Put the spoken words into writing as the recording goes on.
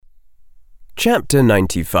Chapter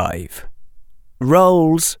 95.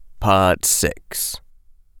 Roles, Part 6.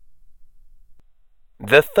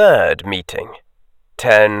 The third meeting,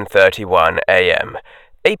 10:31 a.m.,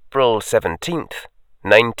 April 17th,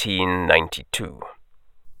 1992.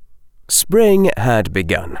 Spring had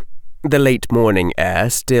begun, the late morning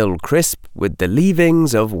air still crisp with the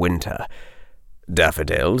leavings of winter.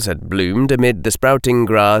 Daffodils had bloomed amid the sprouting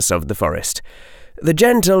grass of the forest, the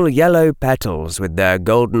gentle yellow petals with their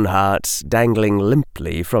golden hearts dangling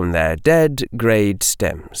limply from their dead, greyed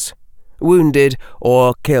stems, wounded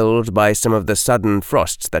or killed by some of the sudden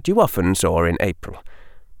frosts that you often saw in April.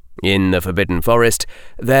 In the Forbidden Forest,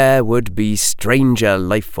 there would be stranger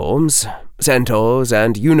life forms, centaurs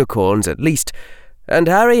and unicorns at least, and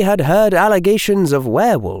Harry had heard allegations of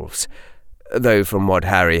werewolves, though from what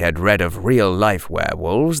Harry had read of real-life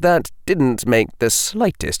werewolves, that didn't make the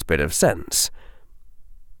slightest bit of sense.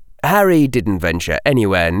 Harry didn't venture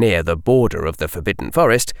anywhere near the border of the Forbidden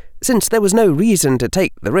Forest, since there was no reason to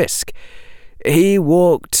take the risk. He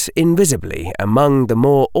walked invisibly among the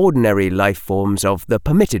more ordinary life forms of the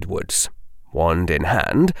Permitted Woods, wand in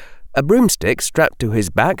hand, a broomstick strapped to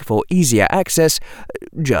his back for easier access,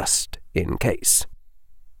 just in case.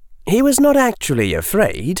 He was not actually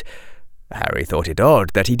afraid. Harry thought it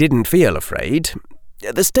odd that he didn't feel afraid.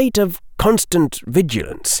 The state of constant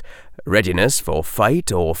vigilance, readiness for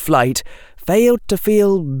fight or flight, failed to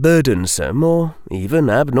feel burdensome or even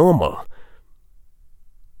abnormal.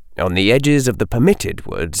 On the edges of the Permitted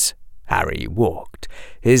Woods, Harry walked,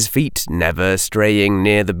 his feet never straying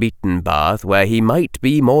near the beaten path where he might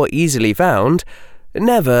be more easily found,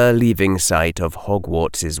 never leaving sight of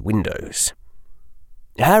Hogwarts's windows.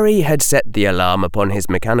 Harry had set the alarm upon his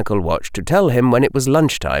mechanical watch to tell him when it was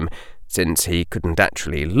lunchtime, since he couldn't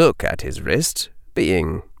actually look at his wrist,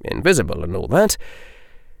 being invisible and all that.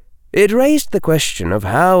 It raised the question of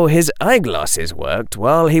how his eyeglasses worked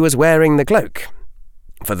while he was wearing the cloak.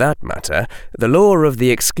 For that matter, the law of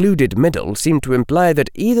the excluded middle seemed to imply that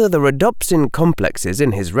either the rhodopsin complexes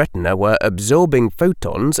in his retina were absorbing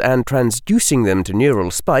photons and transducing them to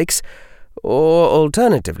neural spikes, or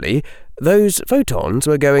alternatively, those photons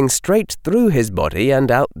were going straight through his body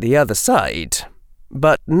and out the other side,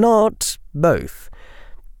 but not both.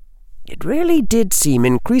 It really did seem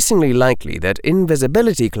increasingly likely that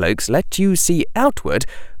invisibility cloaks let you see outward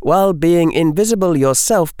while being invisible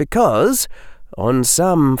yourself because, on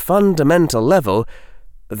some fundamental level,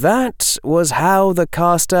 that was how the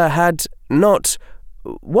caster had not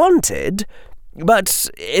wanted, but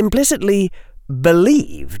implicitly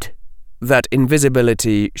believed that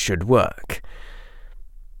invisibility should work.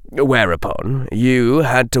 Whereupon you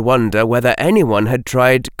had to wonder whether anyone had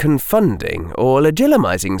tried confunding or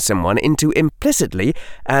legitimizing someone into implicitly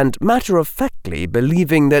and matter-of-factly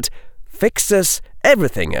believing that Fixus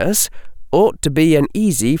Everythingus ought to be an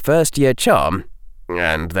easy first-year charm,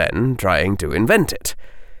 and then trying to invent it.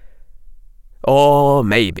 Or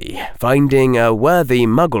maybe finding a worthy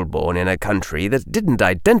Muggle-born in a country that didn't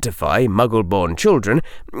identify Muggle-born children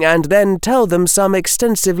and then tell them some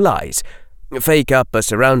extensive lies, fake up a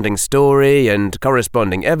surrounding story and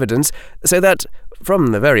corresponding evidence so that, from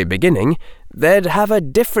the very beginning, they'd have a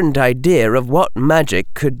different idea of what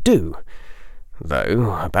magic could do.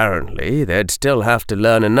 Though, apparently, they'd still have to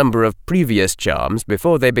learn a number of previous charms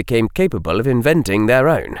before they became capable of inventing their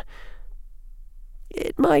own.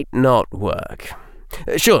 It might not work.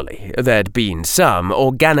 Surely there'd been some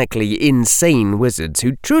organically insane wizards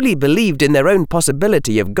who truly believed in their own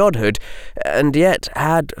possibility of godhood, and yet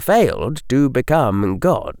had failed to become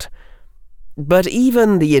God. But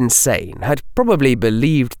even the insane had probably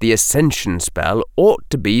believed the ascension spell ought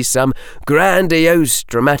to be some grandiose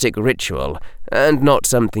dramatic ritual, and not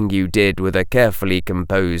something you did with a carefully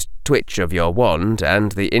composed twitch of your wand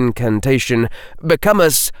and the incantation,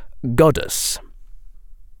 "Becomus Goddess."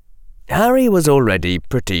 Harry was already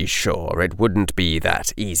pretty sure it wouldn't be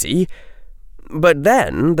that easy. But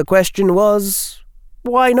then the question was,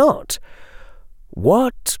 why not?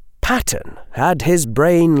 What pattern had his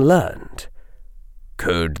brain learned?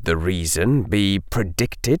 Could the reason be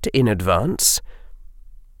predicted in advance?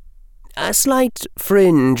 A slight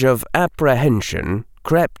fringe of apprehension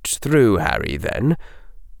crept through Harry then,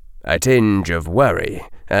 a tinge of worry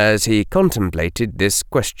as he contemplated this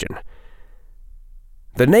question.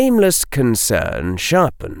 The nameless concern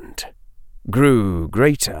sharpened, grew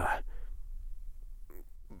greater.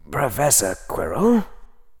 "Professor Quirrell?"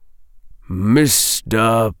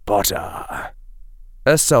 "Mr. Potter,"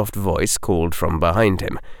 a soft voice called from behind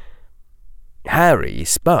him. Harry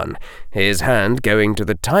spun, his hand going to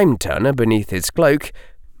the time-turner beneath his cloak,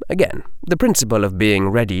 again the principle of being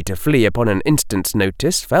ready to flee upon an instant's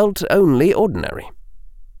notice felt only ordinary.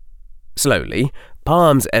 Slowly,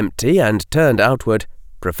 palms empty and turned outward,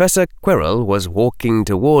 Professor Quirrell was walking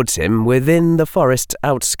towards him within the forest's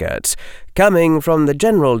outskirts, coming from the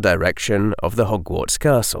general direction of the Hogwarts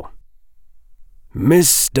castle.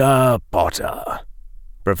 "Mr. Potter,"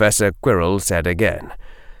 Professor Quirrell said again,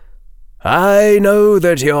 "I know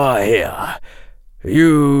that you're here.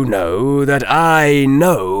 You know that I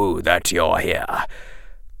know that you're here.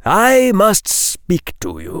 I must speak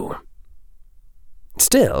to you."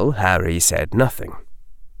 Still, Harry said nothing.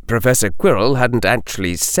 Professor Quirrell hadn't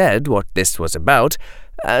actually said what this was about,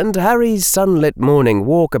 and Harry's sunlit morning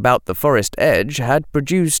walk about the forest edge had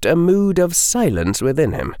produced a mood of silence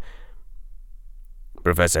within him.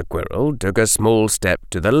 Professor Quirrell took a small step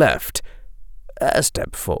to the left, a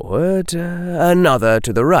step forward, another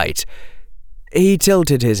to the right. He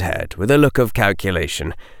tilted his head with a look of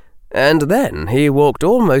calculation, and then he walked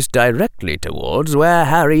almost directly towards where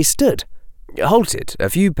Harry stood, halted a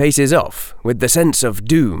few paces off, with the sense of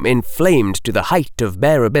doom inflamed to the height of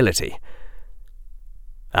bearability.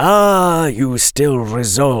 "Are you still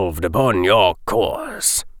resolved upon your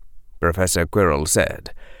course?" Professor Quirrell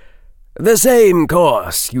said. "The same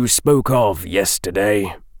course you spoke of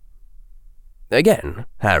yesterday?" Again,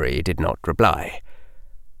 Harry did not reply.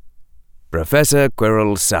 Professor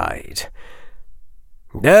Quirrell sighed.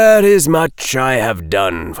 "There is much I have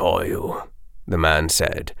done for you," the man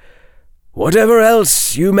said. "Whatever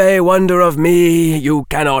else you may wonder of me, you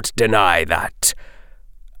cannot deny that.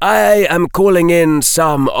 I am calling in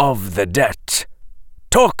some of the debt.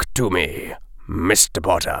 Talk to me, Mr.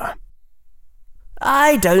 Potter."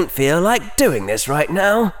 "I don't feel like doing this right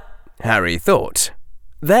now," Harry thought.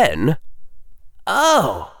 Then,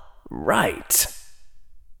 "Oh, right."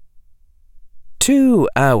 2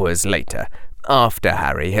 hours later, after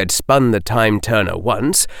Harry had spun the time turner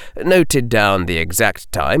once, noted down the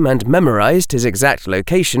exact time and memorized his exact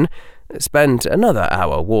location, spent another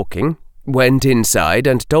hour walking, went inside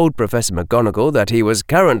and told Professor McGonagall that he was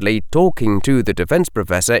currently talking to the defense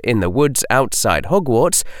professor in the woods outside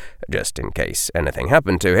Hogwarts, just in case anything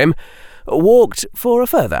happened to him, walked for a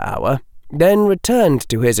further hour, then returned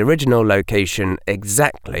to his original location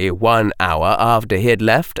exactly 1 hour after he had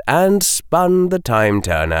left and spun the time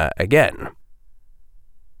turner again.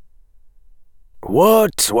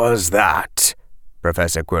 "What was that?"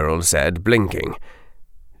 Professor Quirrell said, blinking.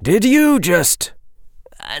 "Did you just—"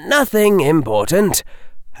 "Nothing important,"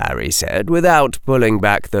 Harry said, without pulling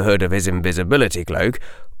back the hood of his invisibility cloak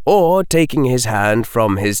or taking his hand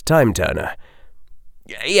from his time turner.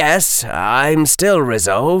 "Yes, I'm still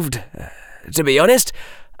resolved. To be honest,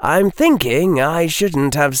 I'm thinking I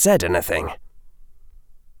shouldn't have said anything."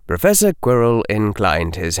 Professor Quirrell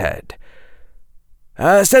inclined his head.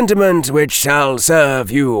 "A sentiment which shall serve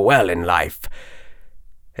you well in life.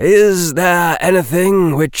 Is there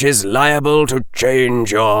anything which is liable to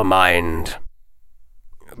change your mind?"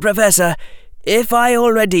 "Professor, if I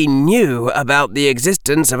already knew about the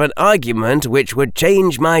existence of an argument which would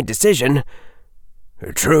change my decision—"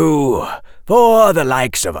 "True, for the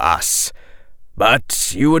likes of us.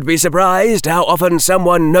 But you would be surprised how often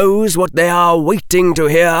someone knows what they are waiting to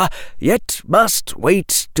hear, yet must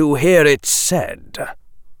wait to hear it said."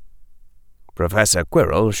 Professor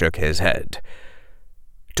Quirrell shook his head.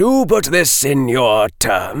 "To put this in your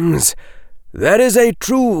terms, there is a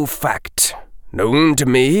true fact, known to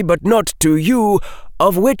me but not to you,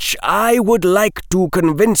 of which I would like to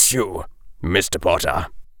convince you, Mr. Potter."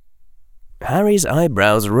 Harry's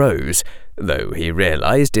eyebrows rose, though he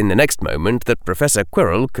realized in the next moment that Professor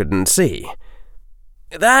Quirrell couldn't see.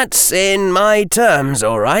 "That's in my terms,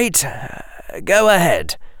 all right. Go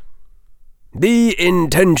ahead." "The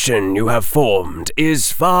intention you have formed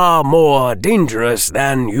is far more dangerous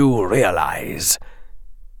than you realize."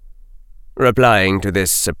 Replying to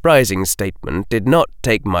this surprising statement did not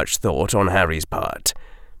take much thought on Harry's part.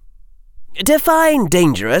 "Define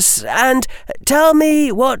dangerous, and tell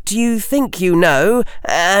me what you think you know,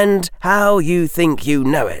 and how you think you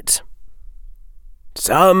know it."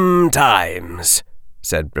 "Sometimes,"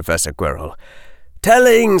 said Professor Quirrell,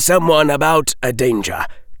 "telling someone about a danger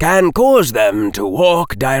can cause them to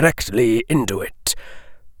walk directly into it.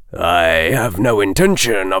 I have no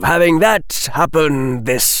intention of having that happen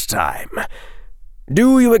this time.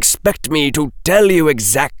 Do you expect me to tell you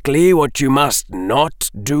exactly what you must not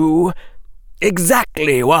do?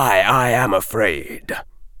 Exactly why I am afraid?"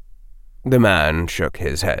 The man shook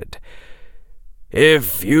his head.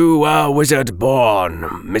 "If you were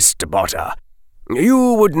wizard-born, Mr. Potter,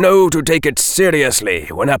 You would know to take it seriously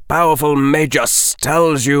when a powerful magus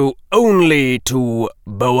tells you only to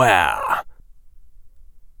beware."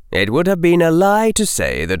 It would have been a lie to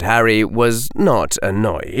say that Harry was not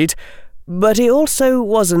annoyed, but he also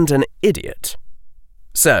wasn't an idiot.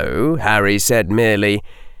 So Harry said merely,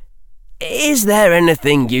 "Is there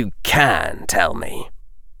anything you can tell me?"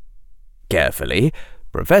 Carefully,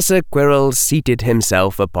 Professor Quirrell seated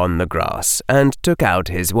himself upon the grass and took out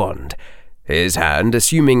his wand, his hand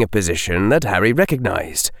assuming a position that Harry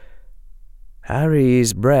recognized.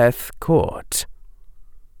 Harry's breath caught.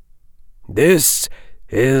 "This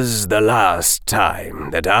is the last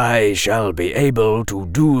time that I shall be able to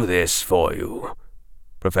do this for you,"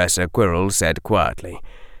 Professor Quirrell said quietly.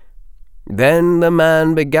 Then the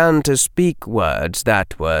man began to speak words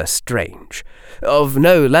that were strange, of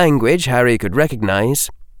no language Harry could recognize,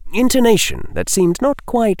 intonation that seemed not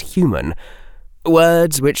quite human,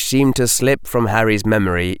 words which seemed to slip from Harry's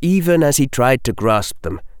memory even as he tried to grasp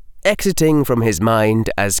them, exiting from his mind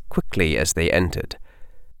as quickly as they entered.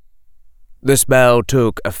 The spell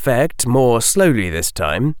took effect more slowly this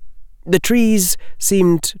time. The trees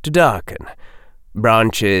seemed to darken,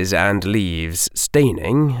 branches and leaves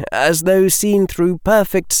staining, as though seen through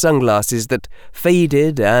perfect sunglasses that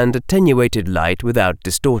faded and attenuated light without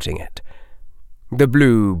distorting it. The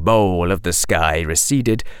blue bowl of the sky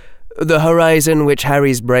receded, the horizon which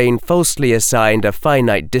Harry's brain falsely assigned a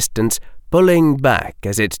finite distance pulling back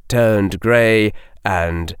as it turned grey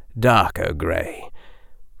and darker grey.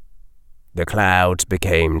 The clouds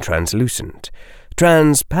became translucent,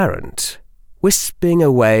 transparent, wisping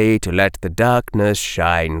away to let the darkness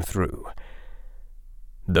shine through.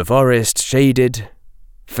 The forest shaded,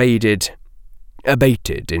 faded,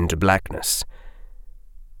 abated into blackness.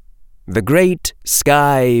 The great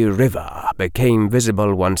Sky River became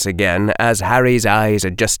visible once again as Harry's eyes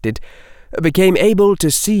adjusted, became able to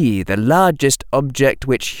see the largest object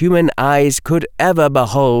which human eyes could ever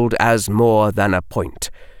behold as more than a point,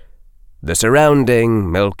 the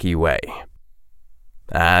surrounding Milky Way.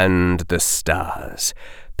 And the stars,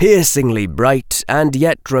 piercingly bright and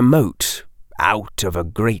yet remote, out of a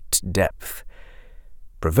great depth.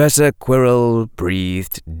 Professor Quirrell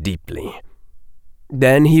breathed deeply.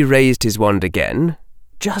 Then he raised his wand again,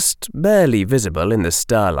 just barely visible in the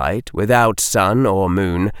starlight without sun or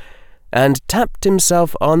moon, and tapped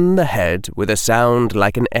himself on the head with a sound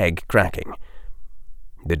like an egg cracking.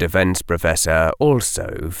 The defense professor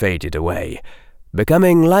also faded away,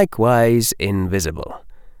 becoming likewise invisible.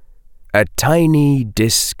 A tiny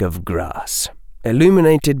disk of grass,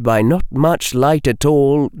 illuminated by not much light at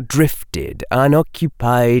all, drifted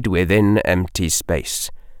unoccupied within empty space.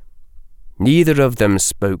 Neither of them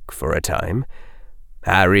spoke for a time.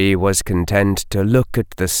 Harry was content to look at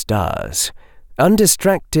the stars,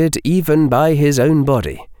 undistracted even by his own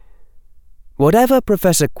body. Whatever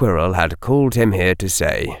Professor Quirrell had called him here to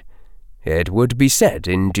say, it would be said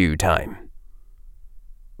in due time.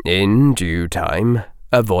 In due time,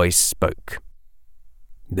 a voice spoke.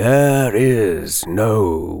 "There is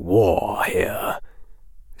no war here,"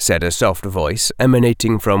 said a soft voice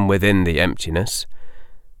emanating from within the emptiness.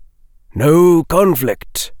 "No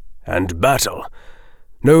conflict and battle,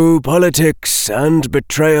 no politics and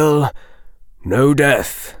betrayal, no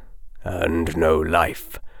death and no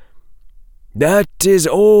life. That is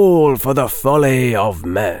all for the folly of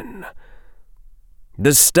men.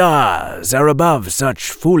 The stars are above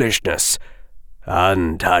such foolishness,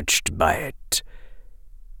 untouched by it.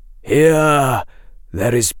 Here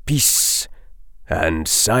there is peace and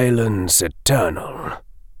silence eternal.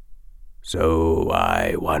 So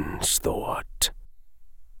I once thought."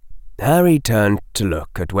 Harry turned to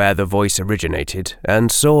look at where the voice originated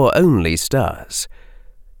and saw only stars.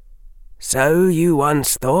 "So you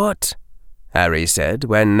once thought?" Harry said,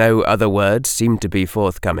 when no other words seemed to be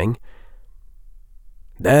forthcoming.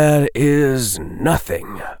 "There is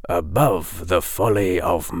nothing above the folly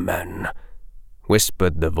of men,"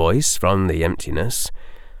 whispered the voice from the emptiness.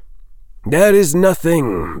 "There is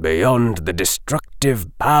nothing beyond the destructive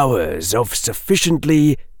powers of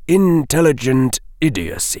sufficiently intelligent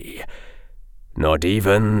idiocy, not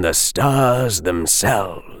even the stars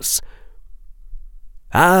themselves.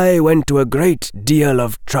 I went to a great deal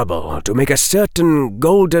of trouble to make a certain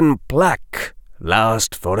golden plaque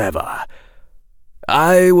last forever.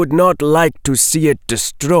 I would not like to see it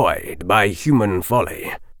destroyed by human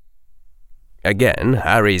folly." Again,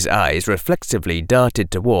 Harry's eyes reflexively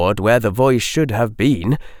darted toward where the voice should have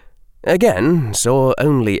been. Again, saw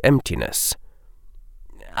only emptiness.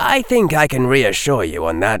 "I think I can reassure you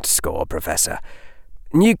on that score, Professor.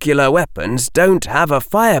 Nuclear weapons don't have a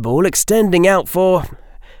fireball extending out for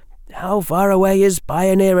How far away is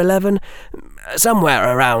Pioneer 11?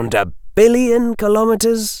 Somewhere around 1 billion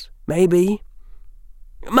kilometers, maybe.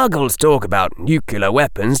 Muggles talk about nuclear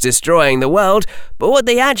weapons destroying the world, but what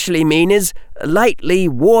they actually mean is lightly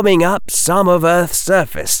warming up some of Earth's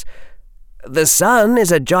surface. The sun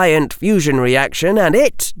is a giant fusion reaction, and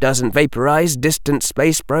it doesn't vaporize distant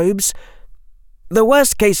space probes. The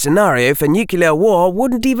worst-case scenario for nuclear war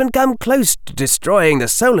wouldn't even come close to destroying the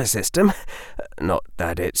solar system. Not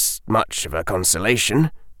that it's much of a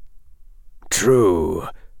consolation. True,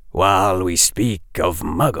 while we speak of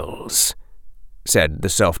Muggles, said the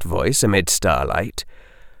soft voice amid starlight.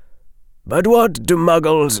 But what do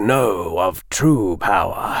Muggles know of true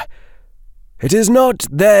power? It is not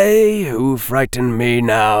they who frighten me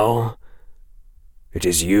now. It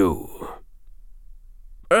is you.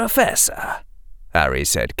 Professor, Harry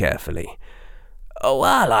said carefully,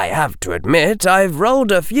 while I have to admit I've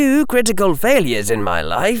rolled a few critical failures in my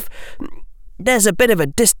life, there's a bit of a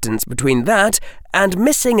distance between that and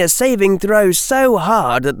missing a saving throw so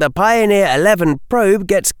hard that the Pioneer 11 probe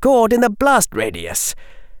gets caught in the blast radius.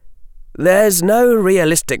 There's no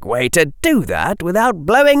realistic way to do that without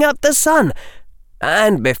blowing up the sun.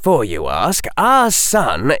 And before you ask, our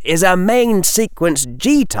sun is a main sequence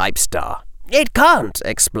G-type star. It can't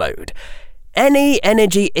explode. Any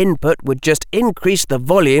energy input would just increase the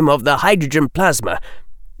volume of the hydrogen plasma.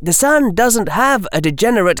 The sun doesn't have a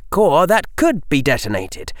degenerate core that could be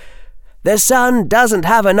detonated. The sun doesn't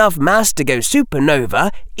have enough mass to go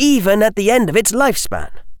supernova, even at the end of its lifespan.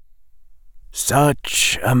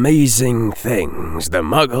 Such amazing things the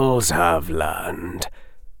Muggles have learned,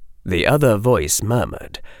 the other voice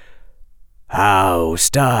murmured. How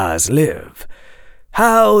stars live,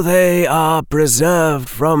 how they are preserved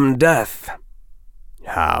from death,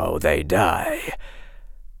 how they die.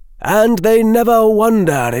 And they never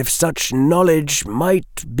wonder if such knowledge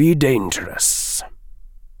might be dangerous.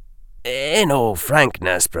 In all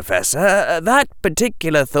frankness, Professor, that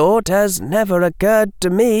particular thought has never occurred to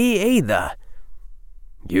me either.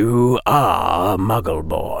 You are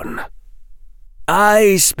Muggle-born.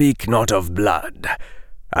 I speak not of blood.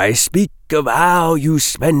 I speak of how you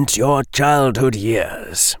spent your childhood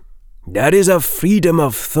years. There is a freedom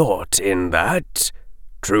of thought in that,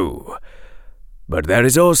 true. But there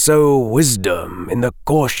is also wisdom in the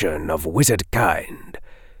caution of wizard kind.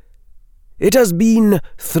 It has been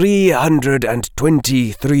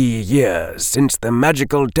 323 years since the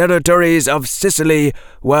magical territories of Sicily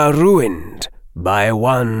were ruined by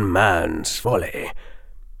one man's folly.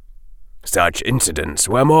 Such incidents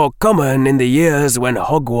were more common in the years when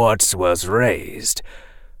Hogwarts was raised,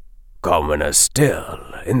 commoner still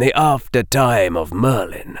in the after-time of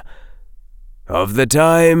Merlin. Of the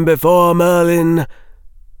time before Merlin,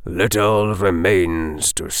 little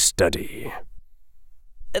remains to study.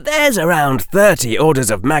 There's around 30 orders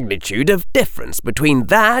of magnitude of difference between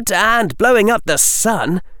that and blowing up the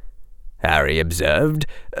sun, Harry observed,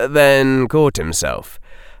 then caught himself.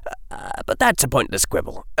 But that's a pointless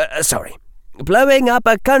quibble. Sorry. Blowing up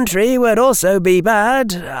a country would also be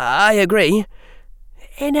bad, I agree.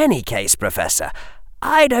 In any case, Professor,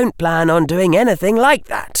 I don't plan on doing anything like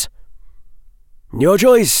that. Your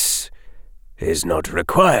choice is not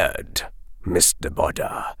required, Mr.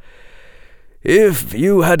 Potter. If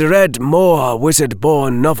you had read more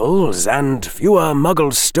wizard-born novels and fewer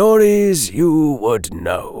Muggle stories, you would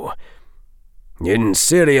know. In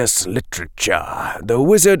serious literature, the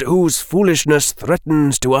wizard whose foolishness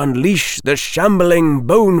threatens to unleash the shambling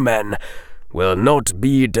bone men will not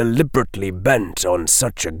be deliberately bent on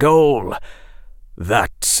such a goal.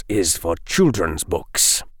 That is for children's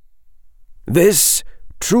books. This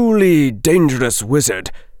truly dangerous wizard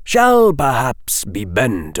shall perhaps be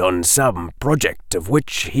bent on some project of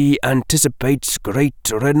which he anticipates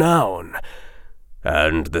great renown,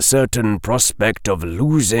 and the certain prospect of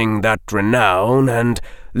losing that renown and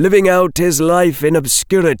living out his life in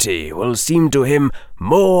obscurity will seem to him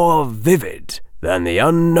more vivid than the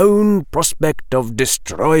unknown prospect of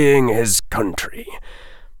destroying his country.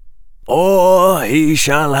 Or he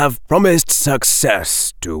shall have promised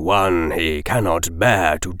success to one he cannot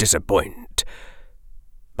bear to disappoint.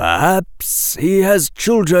 Perhaps he has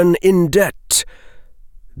children in debt.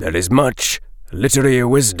 There is much literary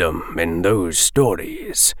wisdom in those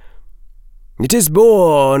stories. It is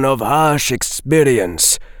born of harsh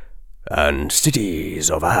experience and cities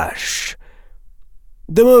of ash.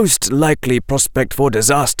 The most likely prospect for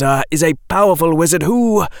disaster is a powerful wizard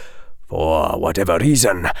who, for whatever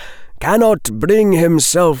reason, cannot bring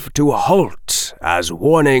himself to halt as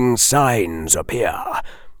warning signs appear.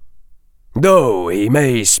 Though he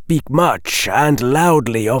may speak much and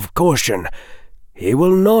loudly of caution, he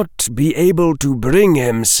will not be able to bring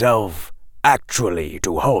himself actually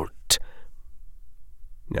to halt.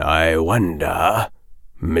 I wonder,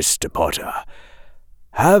 Mr. Potter,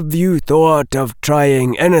 have you thought of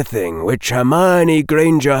trying anything which Hermione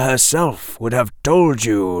Granger herself would have told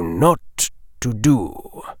you not to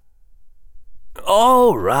do?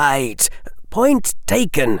 All right, point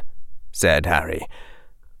taken, said Harry.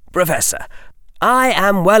 Professor, I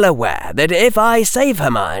am well aware that if I save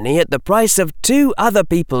Hermione at the price of 2 other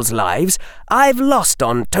people's lives, I've lost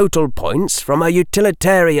on total points from a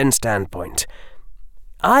utilitarian standpoint.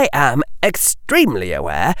 I am extremely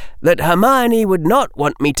aware that Hermione would not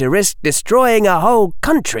want me to risk destroying a whole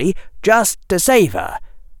country just to save her.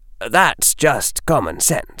 That's just common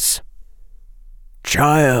sense.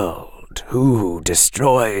 Child who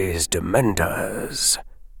destroys Dementors,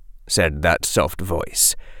 said that soft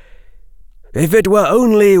voice. If it were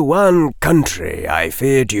only one country I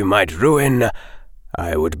feared you might ruin,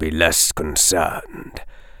 I would be less concerned.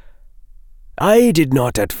 I did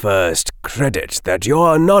not at first credit that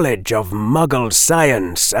your knowledge of Muggle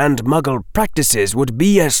science and Muggle practices would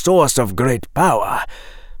be a source of great power.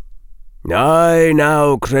 I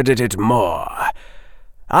now credit it more.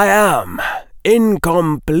 I am, in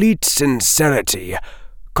complete sincerity,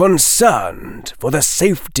 concerned for the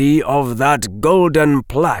safety of that golden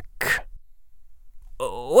plaque.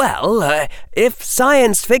 Well, if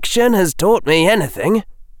science fiction has taught me anything,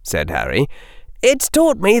 said Harry, it's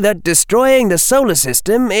taught me that destroying the solar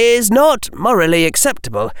system is not morally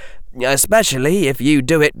acceptable, especially if you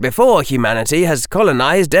do it before humanity has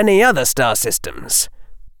colonized any other star systems.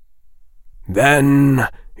 Then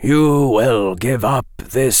you will give up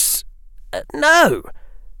this? No,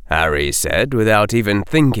 Harry said without even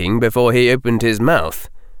thinking before he opened his mouth.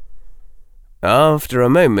 After a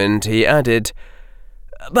moment he added,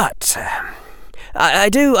 But I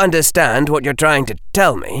do understand what you're trying to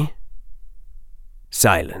tell me.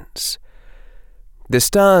 Silence. The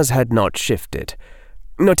stars had not shifted,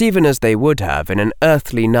 not even as they would have in an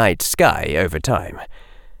earthly night sky over time.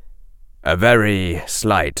 A very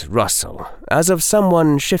slight rustle, as of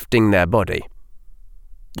someone shifting their body.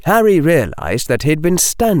 Harry realized that he'd been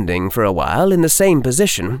standing for a while in the same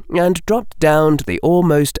position and dropped down to the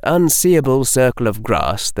almost unseeable circle of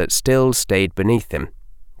grass that still stayed beneath him,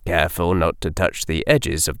 careful not to touch the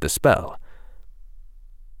edges of the spell.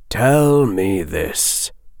 Tell me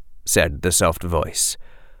this, said the soft voice.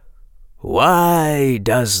 Why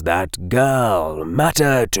does that girl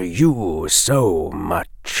matter to you so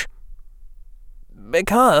much?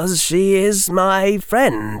 Because she is my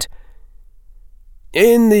friend.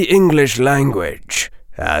 In the English language,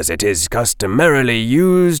 as it is customarily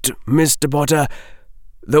used, Mr. Potter,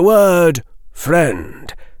 the word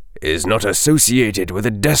friend is not associated with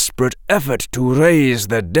a desperate effort to raise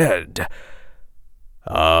the dead.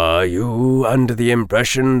 Are you under the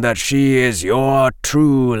impression that she is your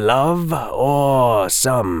true love, or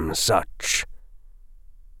some such?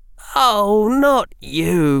 Oh, not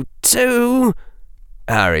you too,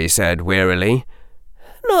 Harry said wearily.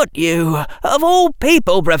 Not you, of all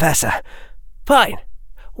people, Professor. Fine,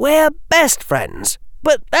 we're best friends,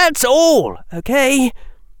 but that's all, okay?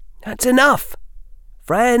 That's enough.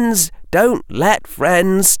 Friends don't let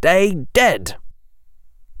friends stay dead.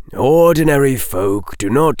 Ordinary folk do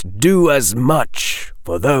not do as much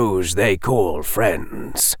for those they call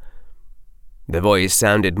friends. The voice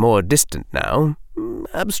sounded more distant now,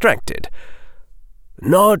 abstracted.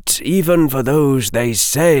 Not even for those they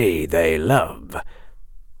say they love.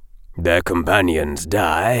 Their companions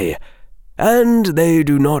die, and they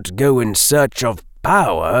do not go in search of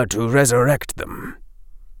power to resurrect them.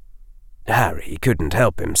 Harry couldn't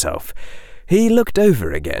help himself. He looked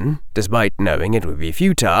over again, despite knowing it would be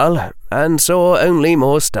futile, and saw only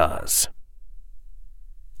more stars.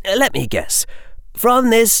 Let me guess. From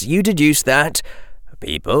this you deduce that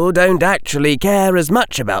people don't actually care as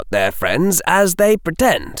much about their friends as they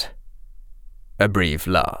pretend. A brief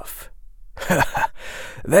laugh.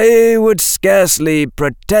 They would scarcely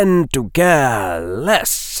pretend to care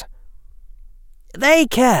less. They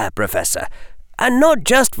care, Professor, and not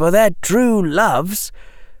just for their true loves.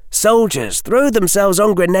 Soldiers throw themselves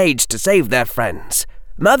on grenades to save their friends.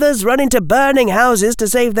 Mothers run into burning houses to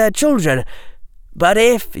save their children. But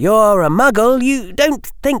if you're a Muggle, you don't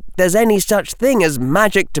think there's any such thing as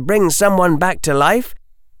magic to bring someone back to life.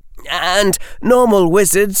 And normal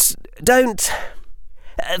wizards don't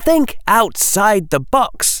think outside the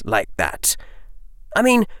box like that. I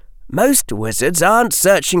mean, most wizards aren't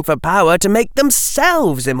searching for power to make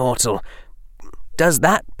themselves immortal. Does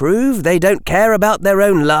that prove they don't care about their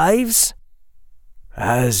own lives?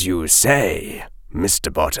 As you say,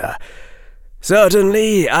 Mr. Potter,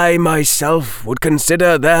 Certainly, I myself would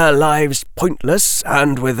consider their lives pointless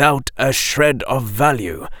and without a shred of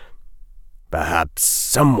value. Perhaps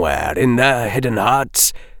somewhere in their hidden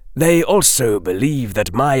hearts, they also believe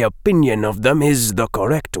that my opinion of them is the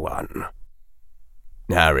correct one."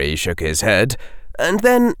 Harry shook his head, and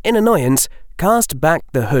then, in annoyance, cast back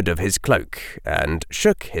the hood of his cloak and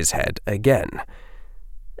shook his head again.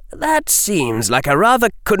 "That seems like a rather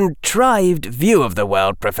contrived view of the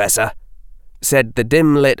world, Professor," said the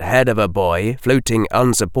dim-lit head of a boy floating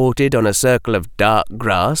unsupported on a circle of dark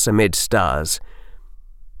grass amid stars.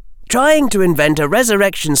 "Trying to invent a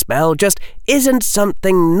resurrection spell just isn't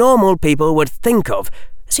something normal people would think of,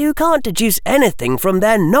 so you can't deduce anything from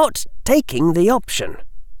their not taking the option."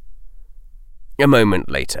 A moment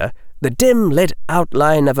later, the dim-lit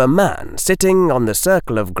outline of a man sitting on the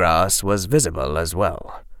circle of grass was visible as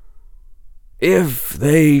well. "If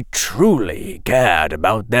they truly cared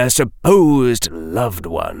about their supposed loved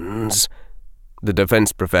ones," the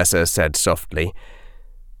defense professor said softly,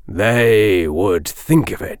 "they would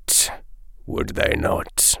think of it, would they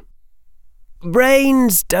not?"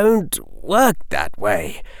 "Brains don't work that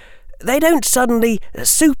way. They don't suddenly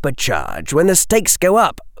supercharge when the stakes go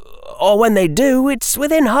up, or when they do, it's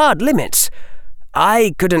within hard limits.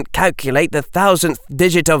 I couldn't calculate the 1,000th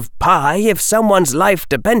digit of pi if someone's life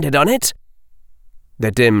depended on it." The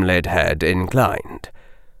dim-lit head inclined.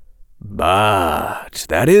 "But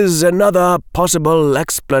there is another possible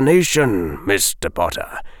explanation, Mr.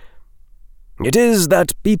 Potter. It is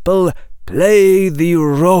that people play the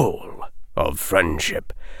role of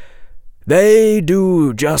friendship. They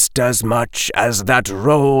do just as much as that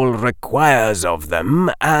role requires of them,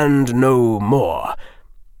 and no more.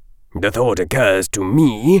 The thought occurs to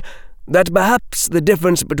me that perhaps the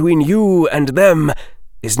difference between you and them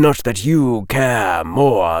is not that you care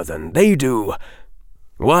more than they do.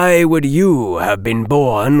 Why would you have been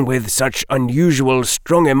born with such unusual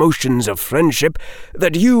strong emotions of friendship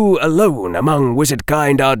that you alone among wizard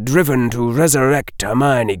kind are driven to resurrect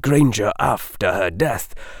Hermione Granger after her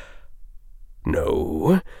death?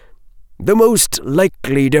 No, the most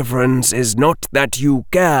likely difference is not that you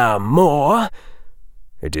care more.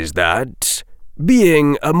 It is that,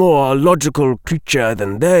 being a more logical creature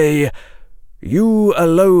than they, you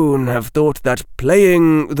alone have thought that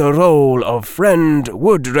playing the role of friend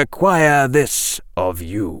would require this of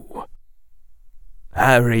you."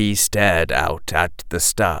 Harry stared out at the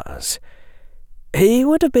stars. He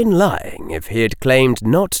would have been lying if he had claimed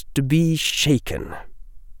not to be shaken.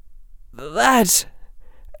 "That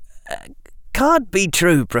can't be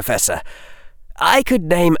true, Professor. I could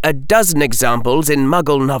name a dozen examples in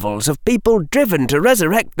Muggle novels of people driven to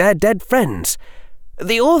resurrect their dead friends.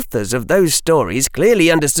 The authors of those stories clearly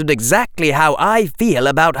understood exactly how I feel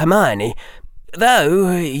about Hermione,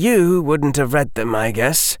 though you wouldn't have read them, I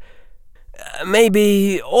guess.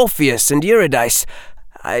 Maybe Orpheus and Eurydice.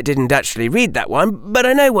 I didn't actually read that one, but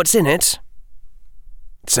I know what's in it."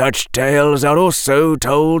 "Such tales are also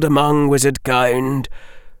told among wizard kind.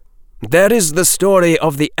 There is the story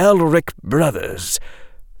of the Elric brothers,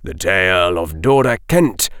 the tale of Dora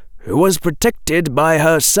Kent, who was protected by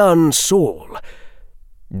her son Saul.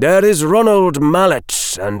 There is Ronald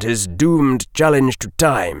Mallet and his doomed challenge to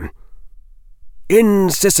time. In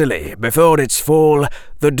Sicily, before its fall,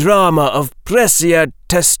 the drama of Presia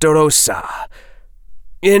Testarossa.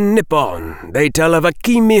 In Nippon, they tell of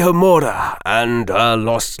Akimi Homura and her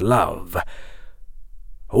lost love.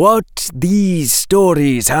 What these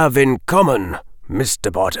stories have in common,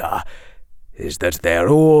 Mr. Potter, is that they're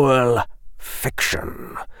all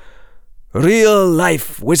fiction.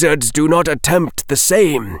 Real-life wizards do not attempt the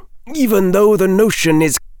same, even though the notion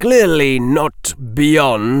is clearly not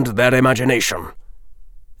beyond their imagination."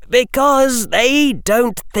 "Because they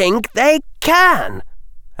don't think they can."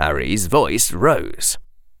 Harry's voice rose.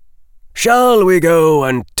 "Shall we go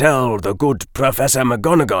and tell the good Professor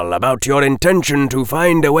McGonagall about your intention to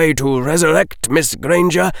find a way to resurrect Miss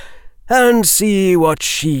Granger, and see what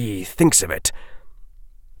she thinks of it?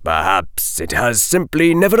 Perhaps it has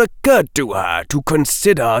simply never occurred to her to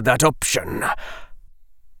consider that option.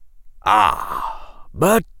 Ah,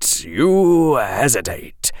 but you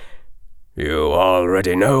hesitate. You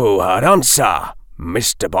already know her answer,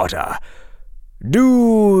 Mr. Potter.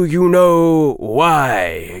 Do you know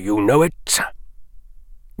why you know it?"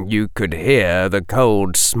 You could hear the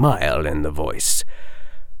cold smile in the voice.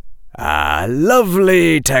 "A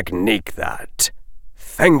lovely technique, that.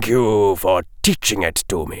 Thank you for teaching it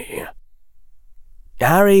to me."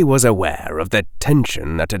 Harry was aware of the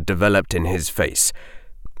tension that had developed in his face.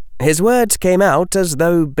 His words came out as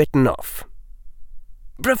though bitten off.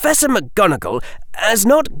 Professor McGonagall has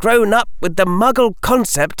not grown up with the Muggle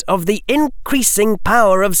concept of the increasing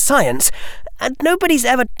power of science, and nobody's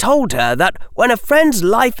ever told her that when a friend's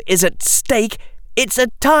life is at stake, it's a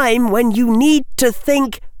time when you need to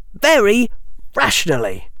think very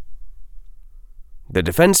rationally." The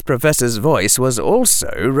defense professor's voice was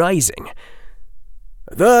also rising.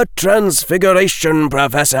 "The Transfiguration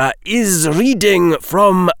Professor is reading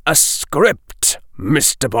from a script,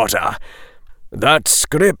 Mr. Potter. That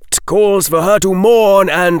script calls for her to mourn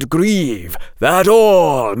and grieve, that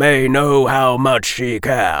all may know how much she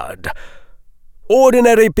cared.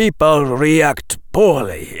 Ordinary people react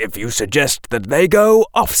poorly if you suggest that they go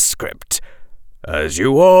off script, as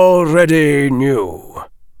you already knew."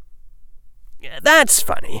 "That's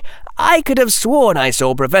funny. I could have sworn I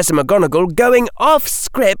saw Professor McGonagall going off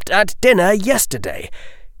script at dinner yesterday.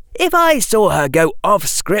 If I saw her go off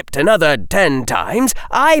script another 10 times,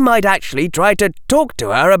 I might actually try to talk to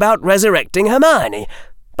her about resurrecting Hermione.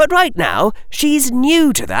 But right now, she's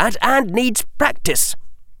new to that and needs practice.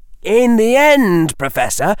 In the end,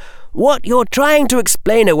 Professor, what you're trying to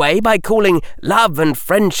explain away by calling love and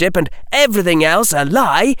friendship and everything else a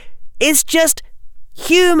lie is just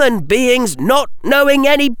human beings not knowing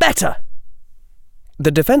any better."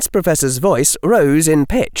 The defense professor's voice rose in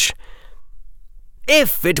pitch.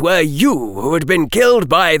 "If it were you who had been killed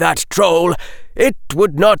by that troll, it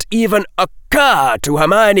would not even occur to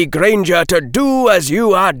Hermione Granger to do as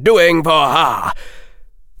you are doing for her.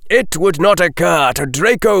 It would not occur to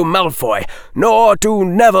Draco Malfoy, nor to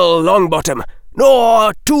Neville Longbottom,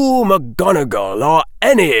 nor to McGonagall or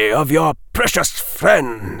any of your precious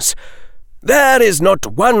friends. There is not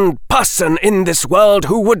one person in this world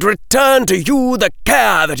who would return to you the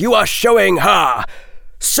care that you are showing her.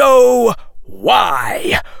 So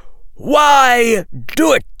why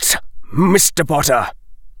do it, Mr. Potter?"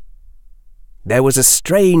 There was a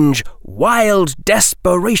strange, wild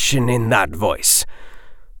desperation in that voice.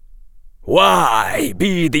 "Why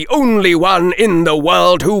be the only one in the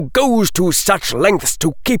world who goes to such lengths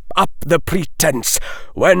to keep up the pretense,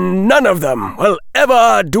 when none of them will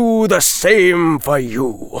ever do the same for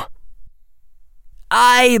you?"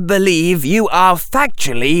 "I believe you are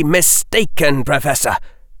factually mistaken, Professor,"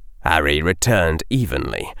 Harry returned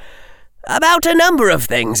evenly. "About a number of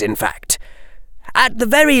things, in fact. At the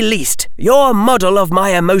very least, your model of my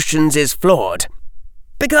emotions is flawed.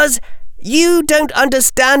 Because you don't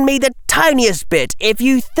understand me the tiniest bit if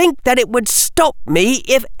you think that it would stop me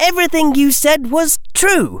if everything you said was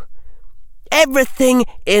true. Everything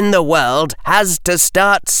in the world has to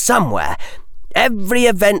start somewhere. Every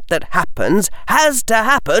event that happens has to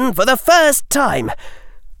happen for the first time.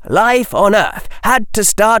 Life on Earth had to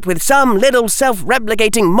start with some little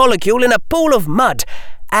self-replicating molecule in a pool of mud,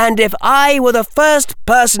 and if I were the first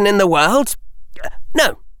person in the world...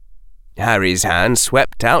 No." Harry's hand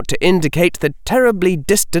swept out to indicate the terribly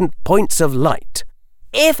distant points of light.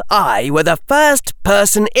 "If I were the first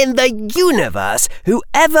person in the universe who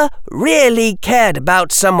ever really cared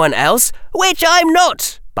about someone else, which I'm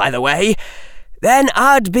not, by the way, then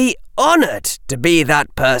I'd be honoured to be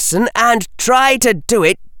that person and try to do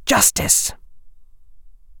it justice."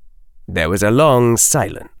 There was a long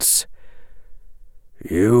silence.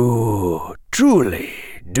 "You truly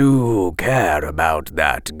do care about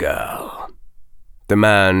that girl," the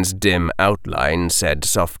man's dim outline said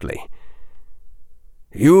softly.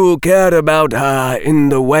 "You care about her in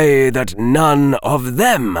the way that none of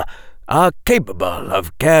them are capable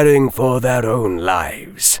of caring for their own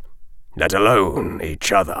lives, let alone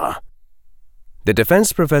each other." The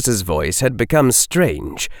defense professor's voice had become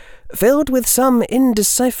strange, filled with some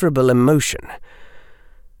indecipherable emotion.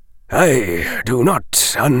 "I do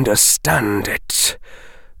not understand it,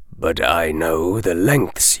 but I know the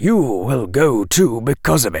lengths you will go to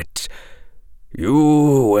because of it. You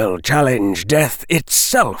will challenge death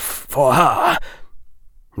itself for her.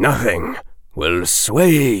 Nothing will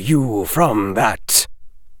sway you from that."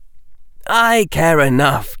 "I care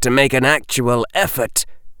enough to make an actual effort,"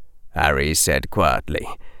 Harry said quietly.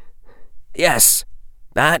 "Yes,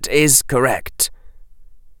 that is correct."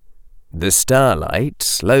 The starlight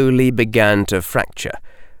slowly began to fracture,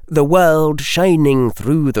 the world shining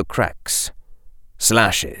through the cracks.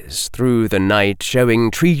 Slashes through the night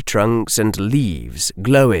showing tree trunks and leaves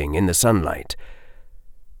glowing in the sunlight.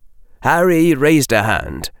 Harry raised a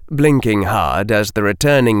hand, blinking hard as the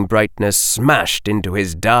returning brightness smashed into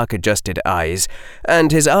his dark-adjusted eyes,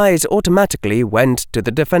 and his eyes automatically went to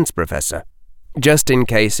the defense professor, just in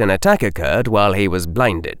case an attack occurred while he was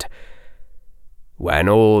blinded. When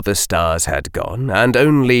all the stars had gone and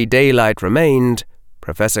only daylight remained,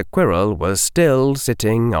 Professor Quirrell was still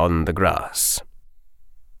sitting on the grass.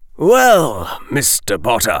 "Well, Mr.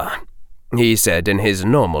 Potter," he said in his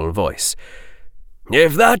normal voice,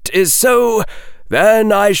 "if that is so,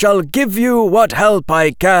 then I shall give you what help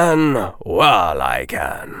I can while I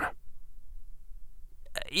can."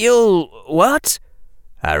 "You'll what?"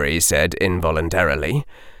 Harry said involuntarily.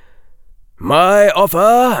 "My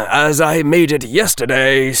offer, as I made it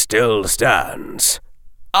yesterday, still stands.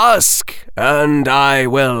 Ask, and I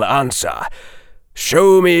will answer.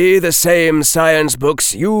 Show me the same science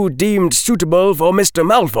books you deemed suitable for Mr.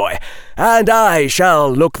 Malfoy, and I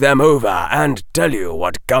shall look them over and tell you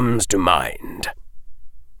what comes to mind.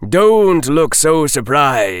 Don't look so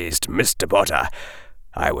surprised, Mr. Potter.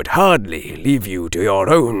 I would hardly leave you to your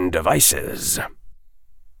own devices."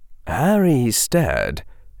 Harry stared,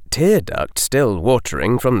 tear duct still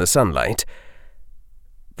watering from the sunlight.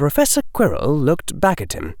 Professor Quirrell looked back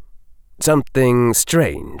at him. Something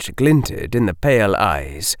strange glinted in the pale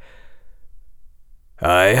eyes.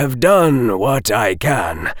 "I have done what I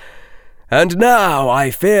can, and now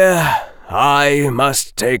I fear I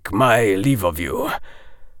must take my leave of you.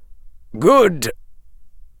 Good,"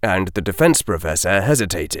 and the defense professor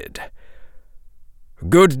hesitated.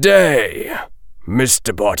 "Good day,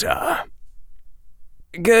 Mr. Potter."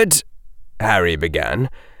 "Good," Harry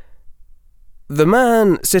began. The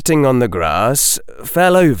man sitting on the grass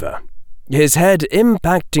fell over, his head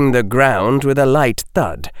impacting the ground with a light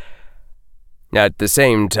thud. At the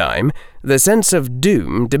same time, the sense of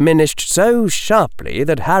doom diminished so sharply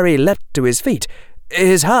that Harry leapt to his feet,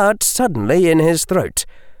 his heart suddenly in his throat.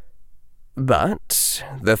 But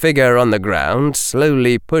the figure on the ground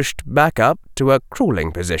slowly pushed back up to a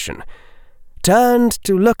crawling position, turned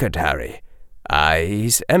to look at Harry,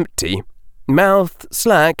 eyes empty, mouth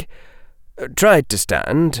slack, tried to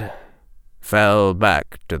stand, fell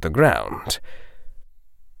back to the ground.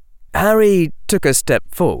 Harry took a step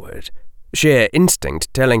forward, sheer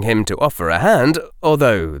instinct telling him to offer a hand,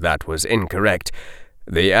 although that was incorrect.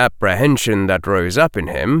 The apprehension that rose up in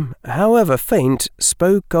him, however faint,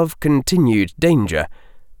 spoke of continued danger.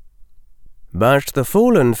 But the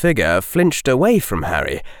fallen figure flinched away from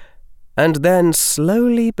Harry, and then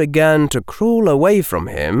slowly began to crawl away from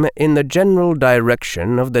him in the general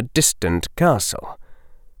direction of the distant castle.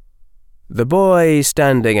 The boy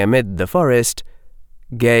standing amid the forest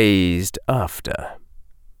gazed after.